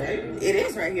right there, right? It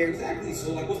is right here. Exactly.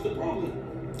 So, like, what's the problem?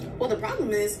 Well, the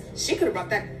problem is, she could have brought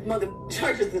that mother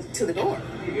charger to the door.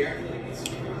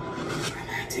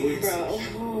 No.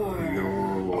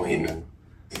 Oh, he knows.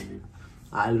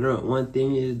 I learned one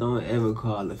thing is don't ever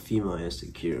call a female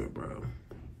insecure, bro.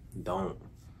 Don't.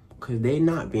 Cause they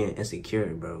not being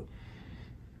insecure, bro.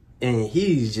 And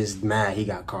he's just mad he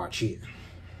got caught cheating.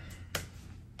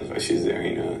 That's why she's there,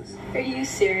 he knows. Are you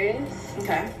serious?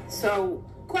 Okay. So,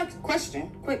 question.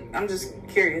 Quick, I'm just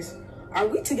curious. Are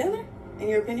we together, in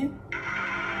your opinion?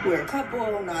 We're a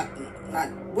couple, not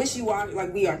wishy-washy,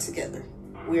 like we are together.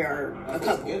 We are a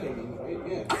couple.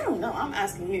 I don't know. I'm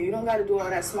asking you. You don't got to do all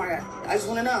that smart ass. I just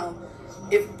want to know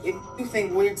if you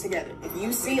think we're together. If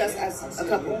you see us as a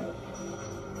couple. Why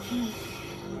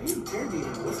are you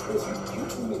interrogating? What's this? You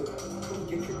told me to come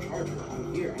get your charger.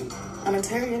 I'm here. I'm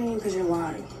interrogating you because you're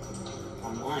lying.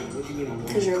 I'm lying. What do you mean I'm lying?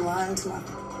 Because you're lying to my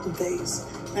face.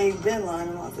 Now you've been lying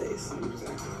to my face.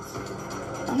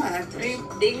 I'm not acting. Are you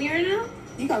dating me right now?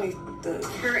 You got me the...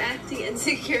 For acting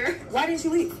insecure? Why didn't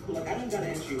you leave? Look, I don't gotta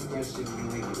answer your question.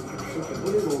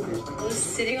 What is all this? I was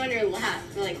sitting on your lap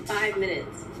for like 5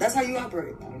 minutes. That's how you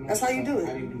operate. That's how you do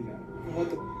How do it. you do that? What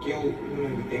the yo, you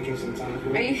might be thinking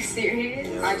sometimes. Are you serious?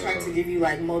 I tried to give you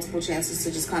like multiple chances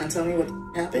to just kind of tell me what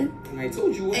happened. And I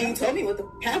told you what And you happened. told me what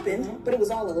happened, but it was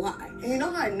all a lie. And you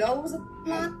know how I know it was a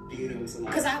lie? Do you know it's a lie?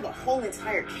 Because I have a whole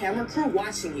entire camera crew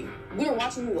watching you. We were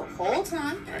watching you the whole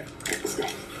time. All right, let's go.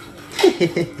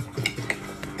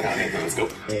 Come on, Nathan, let's go.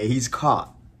 Yeah, he's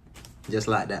caught. Just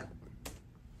like that.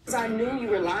 Because I knew you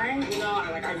were lying. You know,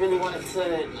 I really wanted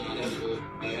to...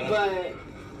 But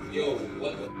Yo,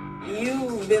 what the?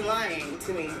 you've been lying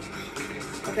to me.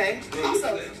 Okay?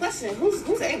 Also, question,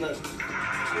 who's Ava?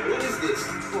 What is this?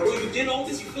 Bro, you did all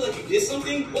this? You feel like you did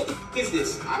something? What the f is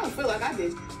this? I don't feel like I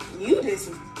did. You did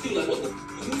some... Dude, like, what the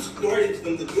f? You started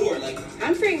from the door, like...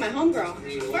 I'm freeing my homegirl.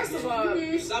 First of all...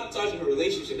 You sabotaging her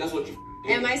relationship, that's what you...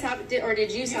 Am I or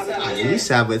did you sabotage You it?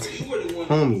 sabotage, You were the one...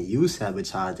 homie, you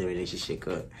sabotage the relationship.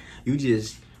 Cause you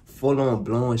just full-on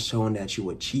blown showing that you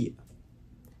were cheating.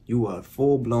 You were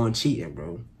full-blown cheating,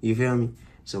 bro. You feel me?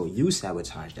 So you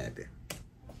sabotage that bit.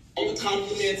 All the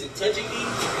compliments and touching me.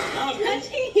 Nah, bro.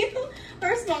 Touching you?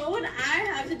 First of all, what would I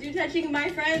have to do touching my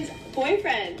friend's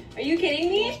boyfriend? Are you kidding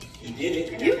me? You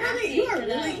did it.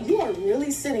 You are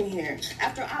really sitting here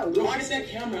after I watched that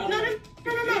camera.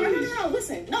 No.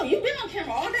 Listen, no, you've been on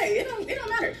camera all day. It don't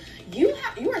matter.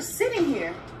 You are sitting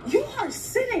here. You are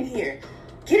sitting here,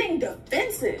 getting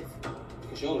defensive.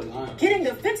 Getting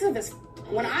defensive is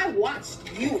when I watched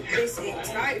you this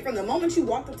entire from the moment you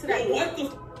walked up to that. What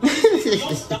the?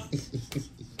 Don't stop.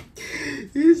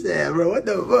 He said, bro, what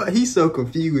the fuck? He's so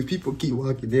confused. People keep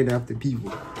walking in after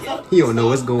people. He don't know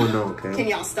what's going on, cuz. Can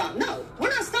y'all stop? No, we're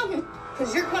not stopping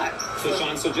because you're cut. So,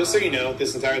 Sean, so just so you know,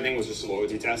 this entire thing was just a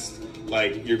loyalty test.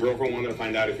 Like, your girlfriend wanted to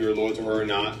find out if you were loyal to her or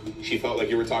not. She felt like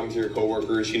you were talking to your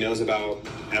coworker. She knows about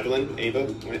Evelyn.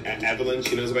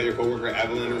 She knows about your coworker,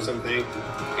 Evelyn, or something.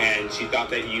 And she thought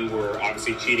that you were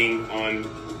obviously cheating on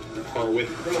her with...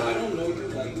 Bro, I don't know you,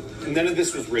 like... None of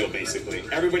this was real, basically.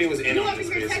 Everybody was in on this,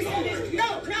 basically.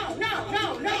 No.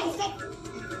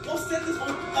 Don't set this on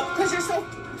up. Because you're so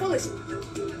foolish.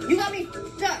 You got me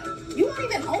up. You won't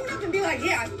even own up and be like,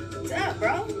 yeah, I up,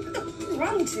 bro. What the fuck is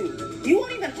wrong with you? You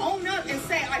won't even own up and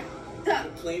say, I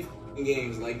up. Playing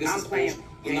games. Like, this I'm is playing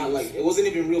supposed to not like... It wasn't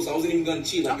even real, so I wasn't even gonna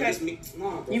cheat. Like, Okay. it just me...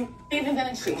 Nah, bro. You ain't even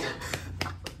gonna cheat.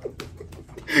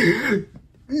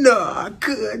 No, I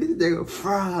could. This nigga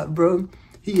fraud, bro.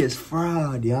 He is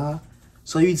fraud, y'all.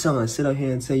 So you telling us sit up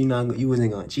here and say you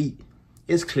wasn't gonna cheat?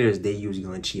 It's clear as day you was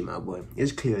gonna cheat, my boy.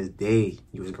 It's clear as day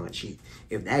you was gonna cheat.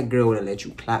 If that girl would have let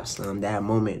you clap some that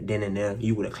moment, then and there,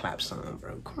 you would have clapped some,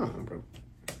 bro. Come on, bro.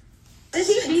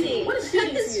 It's cheating. What is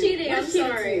cheating? What is cheating? I'm cheating to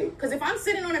sorry. you? Because if I'm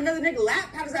sitting on another nigga lap,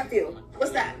 how does that feel?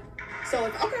 What's that? So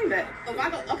if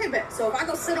bet. So if I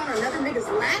go sit on another nigga's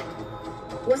lap,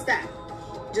 what's that?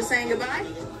 Just saying goodbye?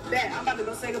 Bet. I'm about to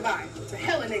go say goodbye to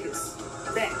hella niggas.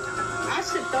 Bet. I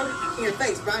should throw it in your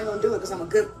face, but I ain't gonna do it because I'm a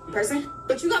good person.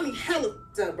 But you got me hella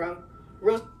up, bro.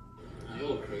 Real. You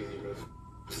look crazy, bro.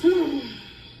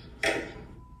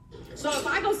 So if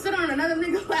I go sit on another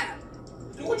nigga's lap,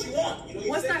 Do what you want. You know, you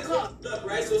What's set that this called? Up,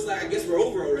 right? So it's like, I guess we're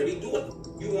over already. Do what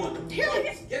you want. Here it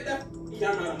is. Get that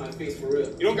camera out of my face, for real.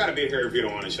 You don't gotta be here if you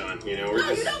don't want to, Sean. You know, we're no,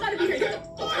 just... you don't gotta be here.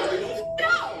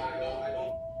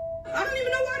 I don't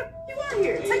even know why you are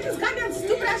here. Take this goddamn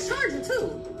stupid ass charger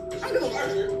too. I don't give a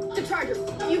fuck. The charger.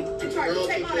 The charger.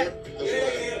 Take all that.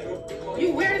 Yeah, bro.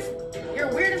 You weirdest.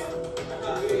 You're weirdest. I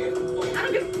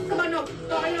don't give a fuck about no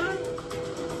going on.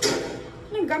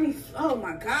 He got me. Oh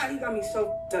my god, he got me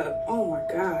so up. Oh my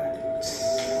god.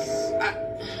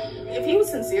 If he was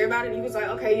sincere about it, he was like,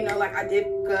 okay, you know, like I did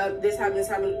this happened.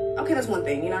 Okay, that's one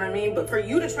thing, you know what I mean? But for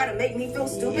you to try to make me feel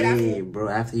stupid Yeah, bro,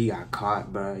 after you got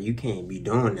caught, bro, you can't be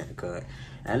doing that, cuz.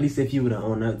 At least if you would have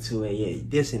owned up to it, yeah,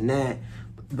 this and that.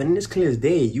 But in this clear as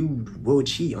day, you will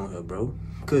cheat on her, bro.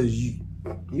 Cause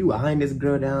you behind this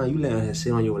girl down, you letting her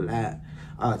sit on your lap,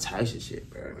 all types of shit,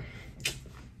 bro.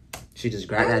 She just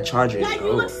grabbed that charger and like go.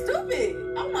 you look stupid.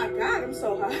 Oh my god, I'm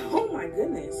so high. Oh my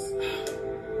goodness.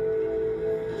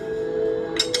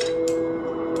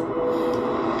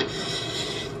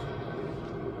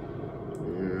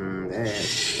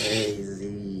 That's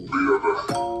crazy.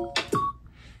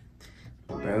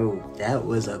 Bro, that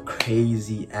was a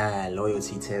crazy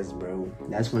loyalty test, bro.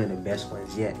 That's one of the best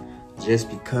ones yet. Just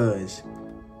because,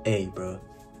 hey, bro,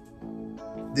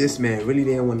 this man really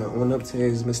didn't want to own up to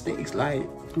his mistakes. Like,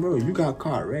 bro, you got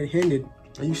caught red-handed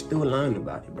and you still lying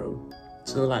about it, bro.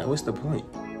 So, like, what's the point?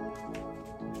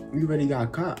 You already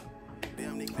got caught.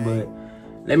 But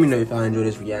let me know if y'all enjoy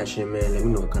this reaction, man. Let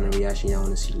me know what kind of reaction y'all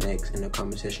want to see next in the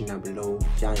comment section down below.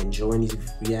 If y'all enjoying these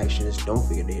reactions, don't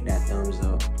forget to hit that thumbs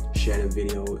up, share the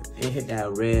video, and hit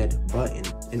that red button.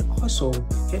 And also,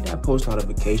 hit that post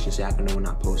notification so y'all can know when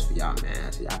I post for y'all,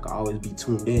 man. So y'all can always be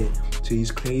tuned in to these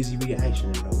crazy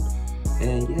reactions, bro.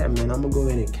 And yeah, man, I'm going to go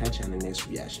ahead and catch you on the next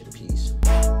reaction. Peace.